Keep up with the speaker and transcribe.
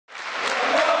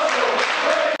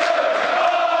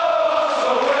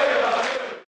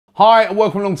Hi and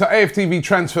welcome along to AFTV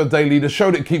Transfer Daily, the show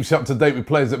that keeps you up to date with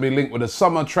players that have been linked with a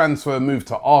summer transfer move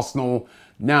to Arsenal.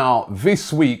 Now,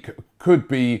 this week could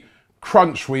be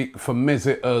crunch week for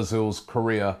Mesut Ozil's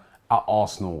career at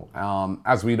Arsenal.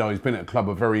 As we know, he's been at the club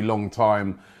a very long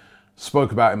time.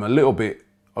 Spoke about him a little bit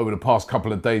over the past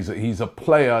couple of days, that he's a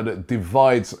player that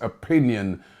divides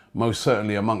opinion, most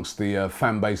certainly amongst the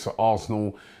fan base at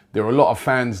Arsenal. There are a lot of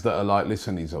fans that are like,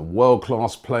 listen, he's a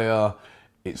world-class player.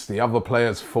 It's the other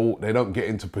players' fault. They don't get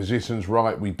into positions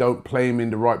right. We don't play him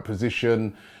in the right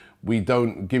position. We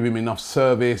don't give him enough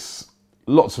service.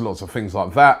 Lots and lots of things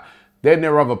like that. Then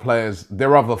there are other players, there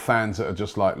are other fans that are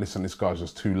just like, listen, this guy's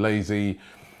just too lazy.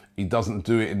 He doesn't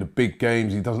do it in the big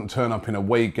games. He doesn't turn up in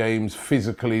away games.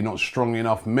 Physically not strong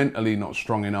enough. Mentally not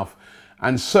strong enough.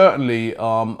 And certainly a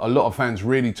lot of fans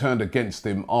really turned against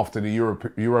him after the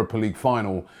Europa League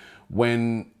final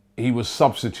when he was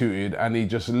substituted and he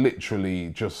just literally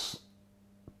just,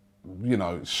 you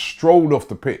know, strolled off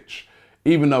the pitch,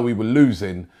 even though we were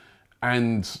losing,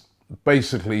 and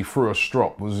basically threw a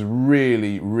strop, was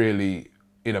really, really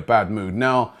in a bad mood.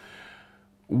 Now,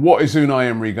 what is Unai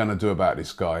Emery going to do about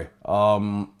this guy?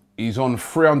 He's on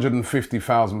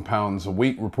 £350,000 a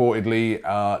week,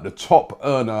 reportedly, the top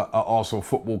earner at Arsenal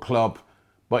Football Club,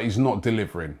 but he's not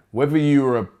delivering. Whether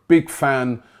you're a big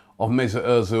fan of Mesut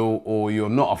Ozil or you're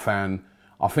not a fan,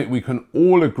 I think we can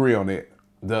all agree on it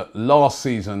that last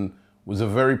season was a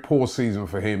very poor season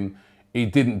for him. He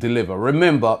didn't deliver.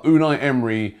 Remember, Unai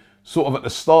Emery, sort of at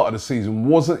the start of the season,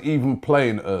 wasn't even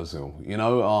playing Ozil. You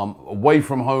know, away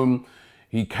from home,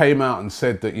 he came out and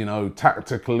said that, you know,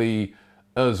 tactically,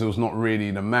 Ozil's not really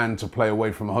the man to play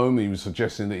away from home. He was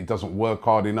suggesting that he doesn't work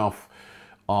hard enough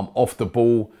off the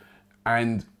ball.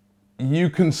 And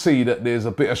you can see that there's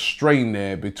a bit of strain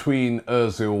there between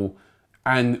Ozil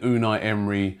and Unai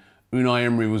Emery. Unai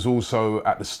Emery was also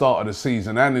at the start of the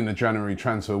season and in the January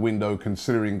transfer window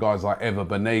considering guys like Ever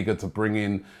Banega to bring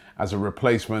in as a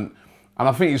replacement. And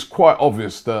I think it's quite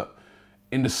obvious that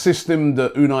in the system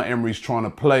that Unai Emery's trying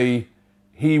to play,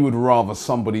 he would rather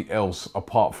somebody else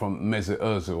apart from Mesut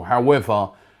Ozil. However,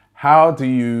 how do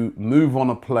you move on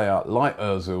a player like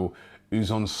Ozil who's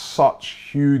on such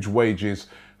huge wages,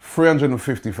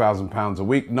 £350,000 a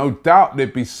week? No doubt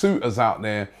there'd be suitors out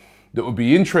there that would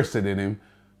be interested in him,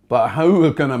 but who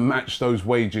are going to match those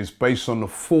wages based on the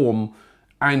form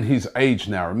and his age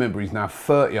now? Remember, he's now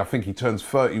 30. I think he turns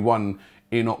 31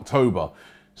 in October.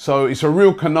 So it's a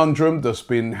real conundrum that's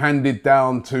been handed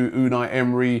down to Unai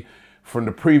Emery from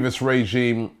the previous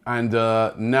regime, and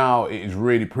now it is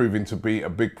really proving to be a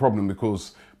big problem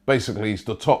because basically he's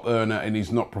the top earner and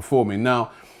he's not performing.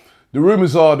 Now, the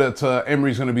rumours are that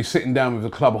Emery's going to be sitting down with the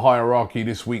club hierarchy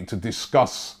this week to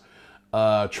discuss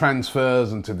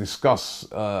transfers and to discuss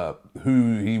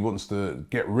who he wants to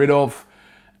get rid of.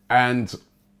 And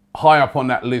high up on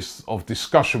that list of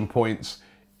discussion points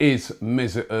is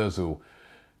Mesut Ozil.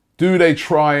 Do they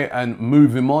try and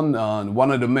move him on? One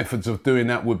of the methods of doing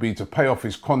that would be to pay off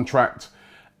his contract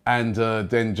and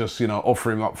then just, you know,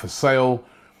 offer him up for sale.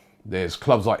 There's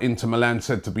clubs like Inter Milan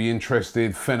said to be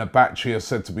interested. Fenerbahce are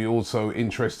said to be also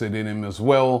interested in him as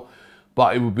well.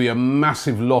 But it would be a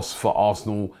massive loss for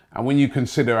Arsenal. And when you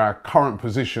consider our current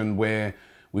position where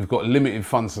we've got limited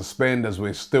funds to spend as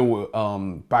we're still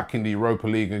back in the Europa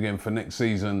League again for next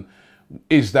season,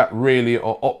 is that really an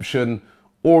option?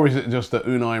 Or is it just that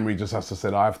Unai Emery just has to say,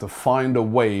 I have to find a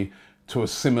way to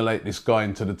assimilate this guy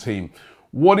into the team?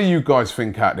 What do you guys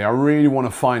think out there? I really want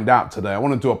to find out today. I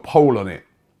want to do a poll on it.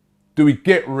 Do we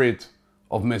get rid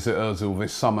of Mesut Ozil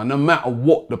this summer? No matter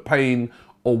what the pain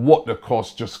or what the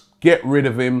cost, just get rid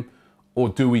of him, or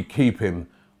do we keep him?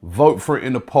 Vote for it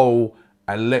in the poll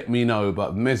and let me know.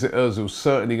 But Mesut Ozil is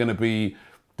certainly going to be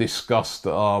discussed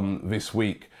this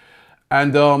week.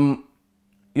 And,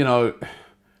 you know,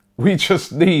 we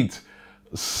just need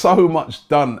so much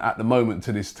done at the moment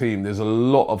to this team. There's a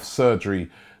lot of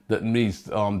surgery that needs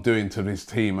doing to this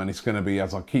team. And it's going to be,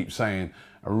 as I keep saying,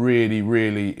 a really,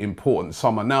 really important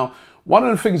summer. Now, one of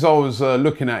the things I was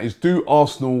looking at is, do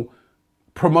Arsenal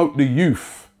promote the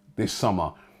youth this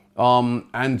summer?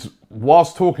 And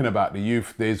whilst talking about the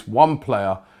youth, there's one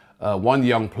player, one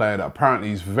young player that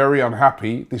apparently is very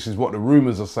unhappy. This is what the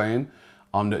rumours are saying,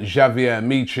 that Javier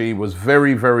Michi was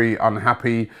very, very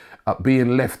unhappy at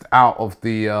being left out of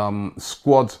the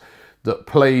squad that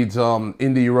played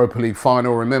in the Europa League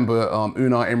final. Remember,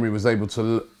 Unai Emery was able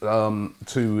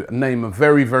to name a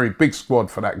very, very big squad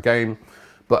for that game,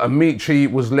 but Amici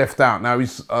was left out. Now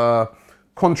his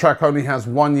contract only has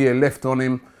 1 year left on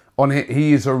him.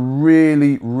 He is a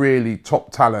really, really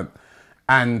top talent,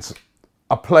 and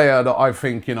a player that I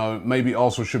think, you know, maybe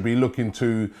Arsenal should be looking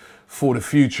to for the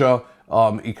future.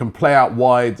 He can play out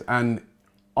wide, and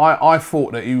I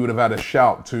thought that he would have had a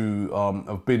shout to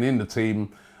have been in the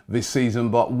team this season.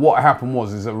 But what happened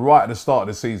is that right at the start of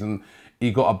the season,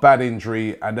 he got a bad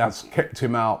injury, and that's kept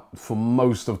him out for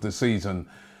most of the season.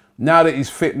 Now that he's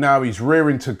fit now, he's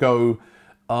rearing to go.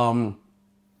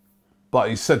 But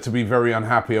he's said to be very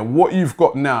unhappy. And what you've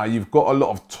got now, you've got a lot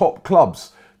of top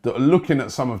clubs that are looking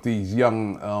at some of these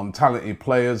young, talented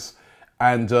players.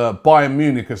 And Bayern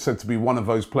Munich is said to be one of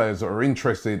those players that are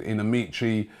interested in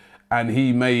Amici. And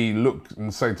he may look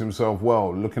and say to himself,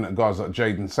 well, looking at guys like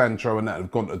Jadon Sancho and that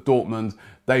have gone to Dortmund,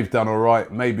 they've done all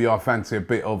right. Maybe I fancy a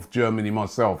bit of Germany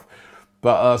myself.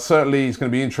 But certainly it's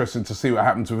going to be interesting to see what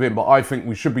happens with him. But I think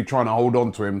we should be trying to hold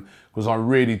on to him, because I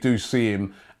really do see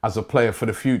him as a player for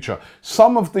the future.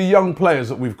 Some of the young players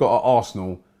that we've got at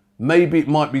Arsenal, maybe it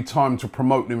might be time to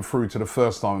promote them through to the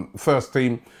first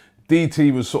team.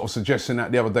 DT was sort of suggesting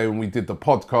that the other day when we did the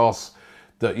podcast,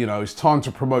 that, you know, it's time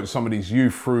to promote some of these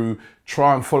youth through,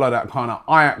 try and follow that kind of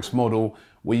Ajax model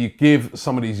where you give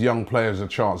some of these young players a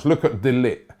chance. Look at De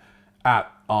Ligt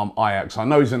at Ajax. I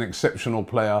know he's an exceptional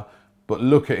player, but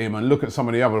look at him and look at some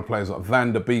of the other players like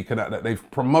Van der Beek and that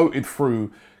they've promoted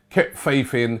through, kept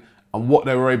faith in, and what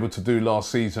they were able to do last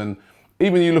season.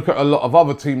 Even you look at a lot of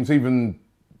other teams, even,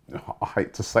 I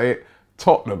hate to say it,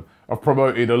 Tottenham have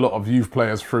promoted a lot of youth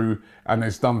players through, and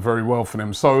it's done very well for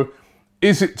them. So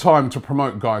is it time to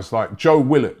promote guys like Joe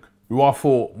Willock, who I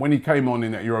thought when he came on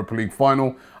in that Europa League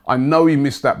final, I know he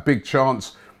missed that big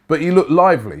chance, but he looked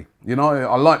lively. You know,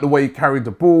 I like the way he carried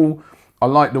the ball. I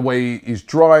like the way his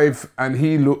drive, and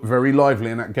he looked very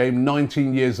lively in that game,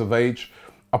 19 years of age.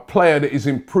 A player that is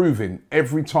improving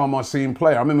every time I see him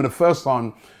play. I remember the first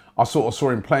time I sort of saw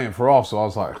him playing for Arsenal, I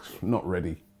was like, not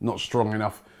ready, not strong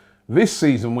enough. This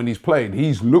season when he's played,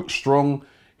 he's looked strong.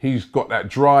 He's got that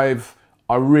drive.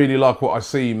 I really like what I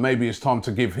see. Maybe it's time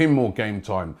to give him more game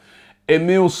time.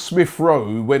 Emil Smith-Rowe,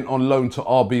 who went on loan to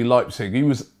RB Leipzig, he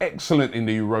was excellent in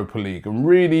the Europa League and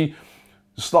really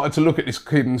started to look at this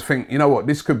kid and think, you know what,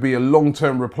 this could be a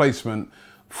long-term replacement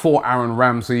for Aaron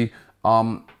Ramsey.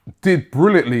 Did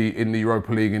brilliantly in the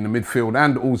Europa League in the midfield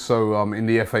and also in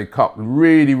the FA Cup.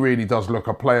 Really, really does look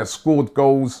a player. Scored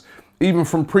goals, even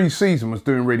from pre-season, was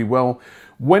doing really well.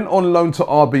 Went on loan to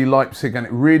RB Leipzig and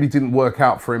it really didn't work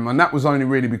out for him. And that was only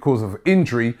really because of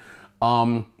injury.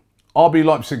 RB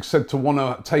Leipzig said to want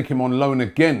to take him on loan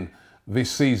again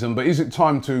this season. But is it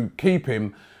time to keep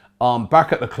him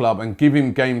back at the club and give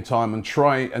him game time and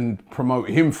try and promote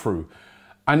him through?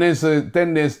 And there's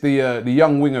the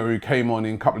young winger who came on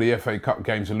in a couple of FA Cup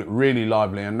games and looked really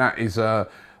lively, and that is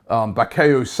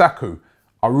Bukayo Saka.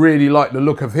 I really like the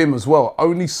look of him as well.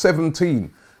 Only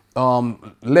 17,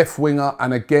 left winger,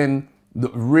 and again,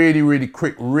 look really, really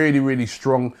quick, really, really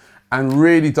strong, and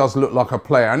really does look like a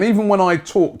player. And even when I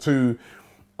talk to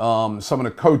some of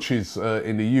the coaches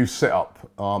in the youth setup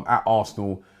at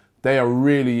Arsenal, they are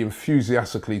really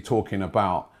enthusiastically talking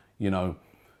about, you know,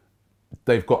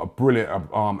 they've got a brilliant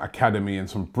academy and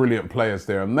some brilliant players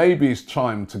there. And maybe it's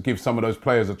time to give some of those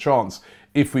players a chance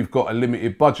if we've got a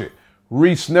limited budget.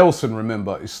 Reece Nelson,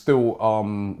 remember, is still,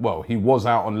 well, he was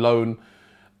out on loan.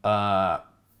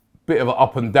 Bit of an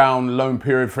up and down loan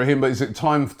period for him, but is it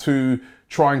time to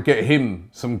try and get him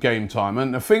some game time?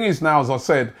 And the thing is now, as I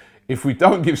said, if we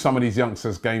don't give some of these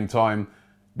youngsters game time,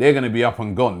 they're going to be up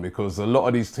and gone, because a lot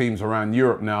of these teams around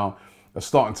Europe now are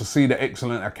starting to see the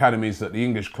excellent academies that the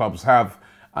English clubs have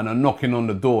and are knocking on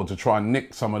the door to try and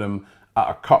nick some of them at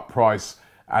a cut price.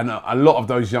 And a lot of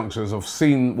those youngsters have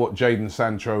seen what Jadon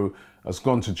Sancho has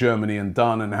gone to Germany and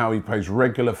done, and how he plays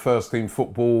regular first team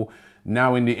football,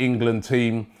 now in the England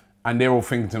team. And they're all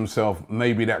thinking to themselves,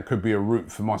 maybe that could be a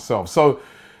route for myself. So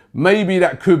maybe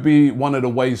that could be one of the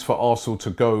ways for Arsenal to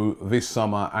go this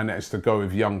summer, and that's to go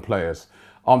with young players.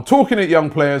 I'm talking at young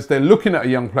players. They're looking at a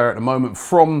young player at the moment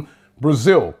from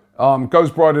Brazil. Goes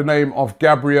by the name of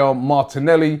Gabriel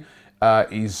Martinelli.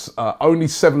 He's only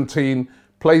 17,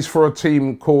 plays for a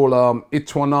team called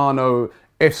Ituano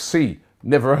FC.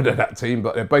 Never heard of that team,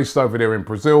 but they're based over there in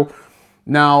Brazil.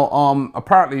 Now,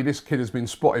 apparently this kid has been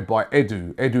spotted by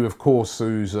Edu. Edu, of course,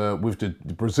 who's with the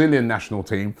Brazilian national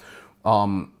team,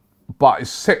 but is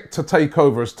set to take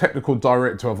over as technical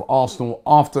director of Arsenal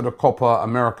after the Copa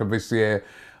America this year.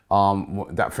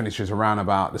 That finishes around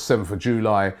about the 7th of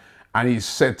July. And he's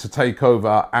said to take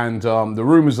over. And the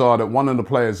rumours are that one of the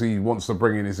players he wants to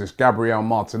bring in is this Gabriel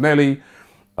Martinelli.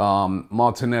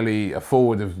 Martinelli, a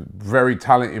forward, a very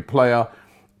talented player.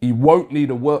 He won't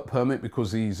need a work permit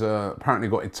because he's apparently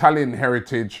got Italian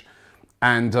heritage.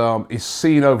 and is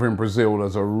seen over in Brazil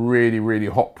as a really, really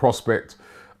hot prospect.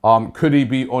 Could he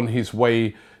be on his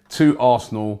way to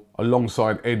Arsenal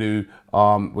alongside Edu?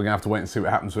 We're going to have to wait and see what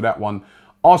happens with that one.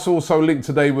 Arsenal also linked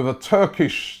today with a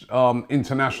Turkish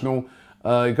international.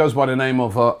 He goes by the name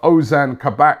of Ozan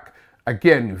Kabak.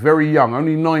 Again, very young,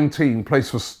 only 19, plays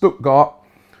for Stuttgart,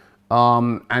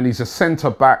 and he's a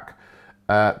centre-back,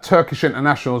 Turkish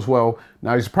international as well.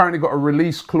 Now, he's apparently got a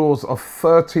release clause of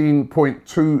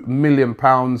 £13.2 million.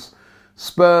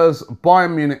 Spurs,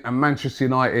 Bayern Munich and Manchester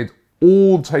United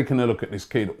all taking a look at this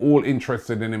kid, all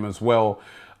interested in him as well.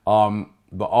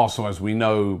 But Arsenal, as we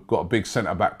know, got a big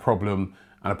centre-back problem,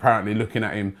 and apparently looking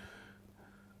at him.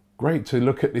 Great to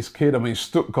look at this kid. I mean,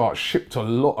 Stuttgart shipped a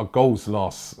lot of goals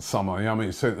last summer. I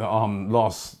mean,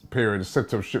 last period, it's said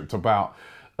to have shipped about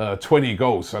 20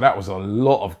 goals. So that was a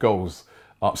lot of goals.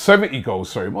 70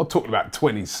 goals, sorry. I'm not talking about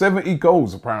 20. 70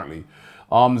 goals, apparently.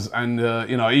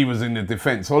 You know, he was in the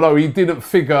defence. Although he didn't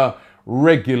figure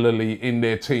regularly in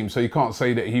their team. So you can't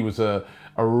say that he was a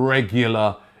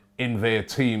regular in their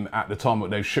team at the time that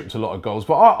they've shipped a lot of goals.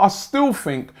 But I still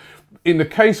think, in the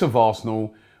case of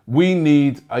Arsenal, we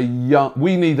need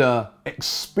a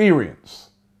experienced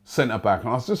centre-back. And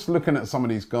I was just looking at some of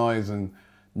these guys, and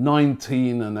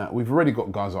 19 and that. We've already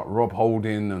got guys like Rob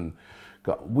Holding, and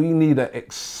we need an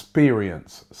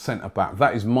experienced centre-back.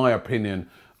 That is my opinion,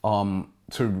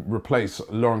 to replace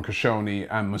Laurent Koscielny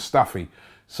and Mustafi.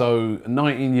 So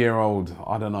 19-year-old,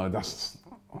 I don't know, that's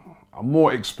a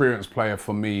more experienced player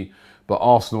for me. But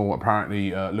Arsenal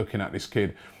apparently looking at this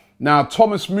kid. Now,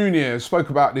 Thomas Meunier,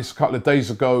 spoke about this a couple of days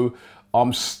ago.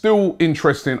 I'm still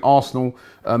interested in Arsenal.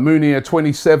 Meunier,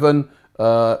 27,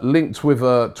 linked with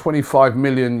a €25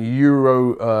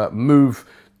 million move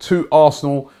to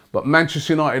Arsenal. But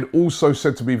Manchester United also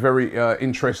said to be very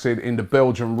interested in the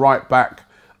Belgian right back.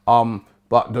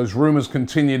 But those rumours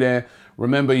continue there.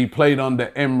 Remember, he played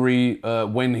under Emery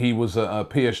when he was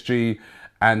at PSG.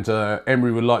 And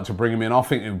Emery would like to bring him in. I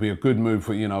think it would be a good move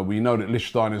for, you know, we know that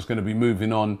Lichtsteiner is going to be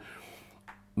moving on.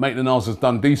 Maitland-Niles has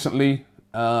done decently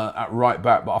at right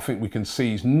back, but I think we can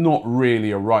see he's not really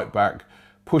a right back.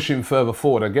 Push him further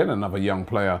forward. Again, another young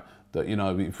player that, you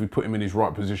know, if we put him in his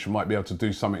right position, might be able to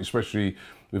do something, especially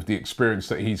with the experience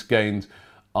that he's gained.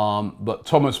 But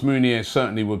Thomas Meunier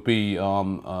certainly would be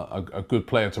a good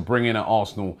player to bring in at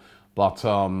Arsenal. But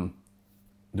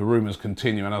the rumours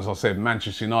continue, and as I said,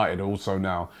 Manchester United also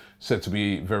now said to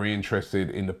be very interested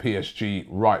in the PSG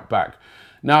right back.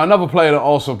 Now, another player that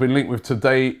also have been linked with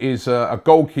today is a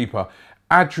goalkeeper,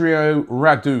 Adrian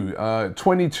Radu,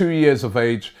 22 years of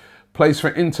age, plays for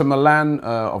Inter Milan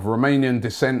of Romanian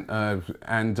descent,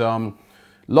 and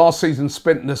last season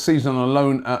spent the season on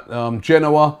loan at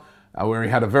Genoa, where he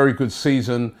had a very good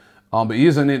season. But he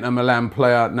is an Inter Milan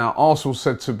player. Now, Arsenal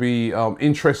said to be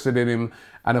interested in him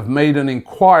and have made an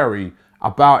inquiry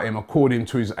about him, according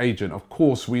to his agent. Of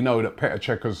course, we know that Petr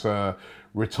Cech has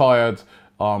retired.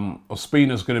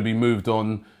 Ospina's going to be moved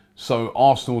on. So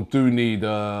Arsenal do need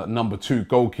a number 2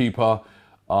 goalkeeper.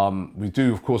 We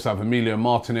do, of course, have Emilio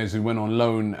Martinez, who went on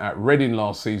loan at Reading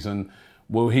last season.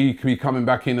 Will he be coming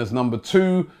back in as number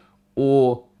 2?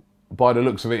 Or, by the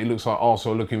looks of it, it looks like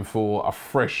Arsenal are looking for a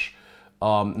fresh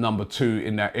number 2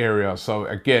 in that area. So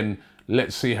again,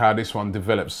 let's see how this one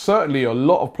develops. Certainly a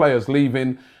lot of players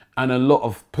leaving and a lot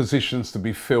of positions to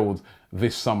be filled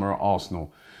this summer at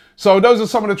Arsenal. So those are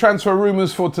some of the transfer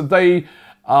rumours for today.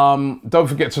 Don't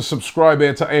forget to subscribe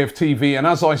here to AFTV. And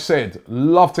as I said,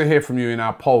 love to hear from you in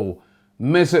our poll.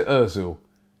 Mesut Ozil,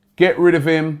 get rid of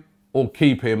him or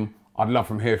keep him? I'd love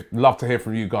to hear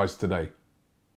from you guys today.